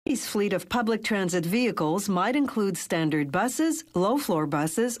city's fleet of public transit vehicles might include standard buses, low-floor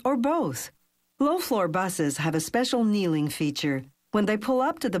buses, or both. Low-floor buses have a special kneeling feature. When they pull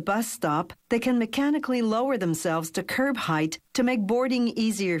up to the bus stop, they can mechanically lower themselves to curb height to make boarding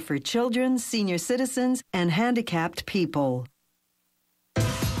easier for children, senior citizens, and handicapped people.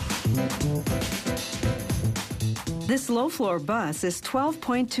 This low-floor bus is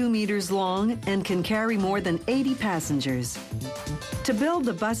 12.2 meters long and can carry more than 80 passengers. To build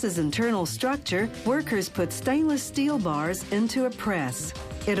the bus's internal structure, workers put stainless steel bars into a press.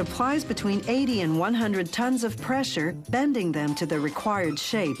 It applies between 80 and 100 tons of pressure, bending them to the required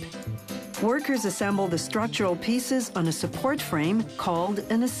shape. Workers assemble the structural pieces on a support frame called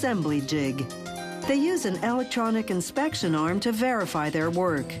an assembly jig. They use an electronic inspection arm to verify their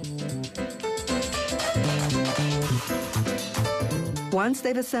work. Once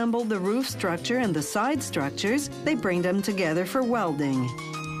they've assembled the roof structure and the side structures, they bring them together for welding.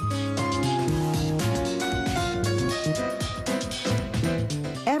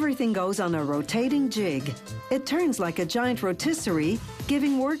 Everything goes on a rotating jig. It turns like a giant rotisserie,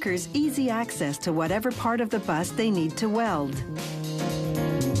 giving workers easy access to whatever part of the bus they need to weld.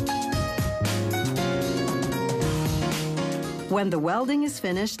 When the welding is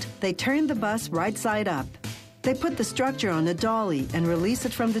finished, they turn the bus right side up. They put the structure on a dolly and release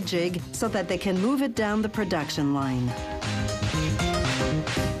it from the jig so that they can move it down the production line.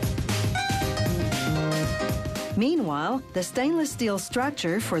 Meanwhile, the stainless steel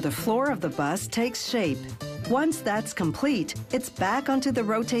structure for the floor of the bus takes shape. Once that's complete, it's back onto the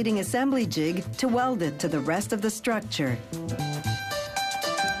rotating assembly jig to weld it to the rest of the structure.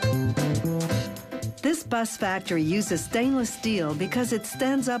 This bus factory uses stainless steel because it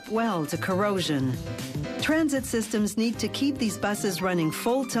stands up well to corrosion. Transit systems need to keep these buses running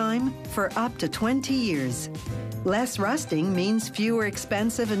full-time for up to 20 years. Less rusting means fewer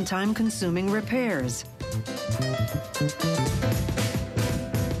expensive and time-consuming repairs.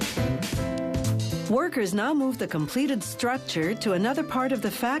 Workers now move the completed structure to another part of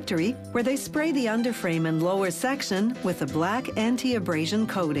the factory where they spray the underframe and lower section with a black anti-abrasion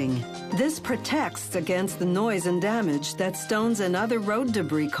coating. This protects against the noise and damage that stones and other road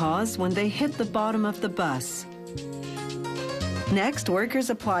debris cause when they hit the bottom of the bus. Next, workers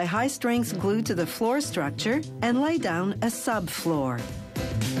apply high-strength glue to the floor structure and lay down a subfloor.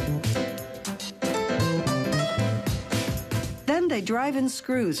 Then they drive in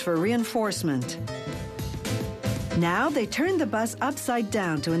screws for reinforcement. Now they turn the bus upside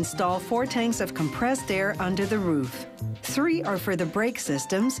down to install 4 tanks of compressed air under the roof. 3 are for the brake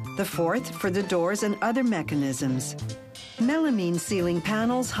systems, the 4th for the doors and other mechanisms. Melamine ceiling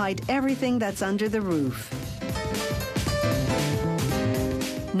panels hide everything that's under the roof.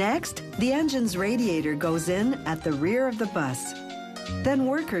 Next, the engine's radiator goes in at the rear of the bus. Then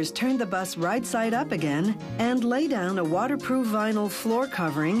workers turn the bus right side up again and lay down a waterproof vinyl floor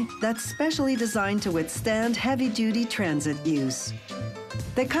covering that's specially designed to withstand heavy-duty transit use.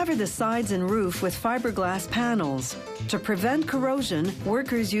 They cover the sides and roof with fiberglass panels. To prevent corrosion,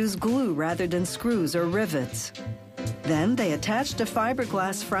 workers use glue rather than screws or rivets. Then they attach the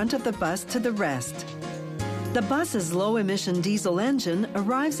fiberglass front of the bus to the rest. The bus's low-emission diesel engine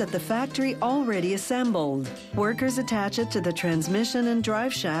arrives at the factory already assembled. Workers attach it to the transmission and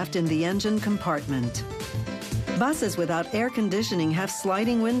drive shaft in the engine compartment. Buses without air conditioning have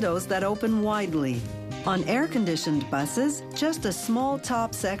sliding windows that open widely. On air-conditioned buses, just a small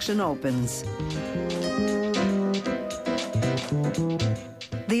top section opens.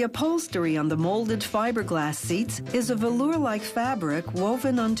 The upholstery on the molded fiberglass seats is a velour-like fabric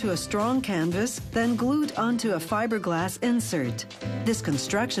woven onto a strong canvas, then glued onto a fiberglass insert. This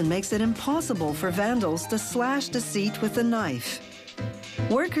construction makes it impossible for vandals to slash the seat with a knife.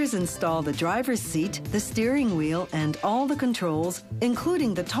 Workers install the driver's seat, the steering wheel, and all the controls,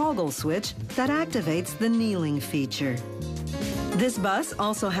 including the toggle switch that activates the kneeling feature. This bus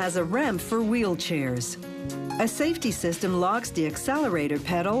also has a ramp for wheelchairs. A safety system locks the accelerator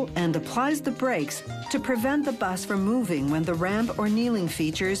pedal and applies the brakes to prevent the bus from moving when the ramp or kneeling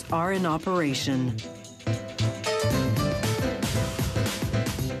features are in operation.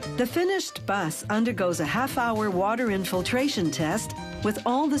 The finished bus undergoes a half-hour water infiltration test with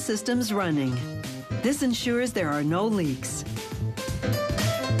all the systems running. This ensures there are no leaks.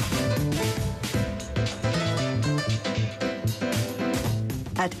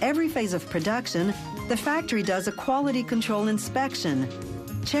 At every phase of production, the factory does a quality control inspection,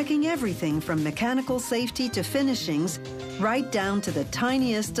 checking everything from mechanical safety to finishings, right down to the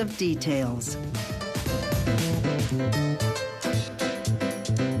tiniest of details.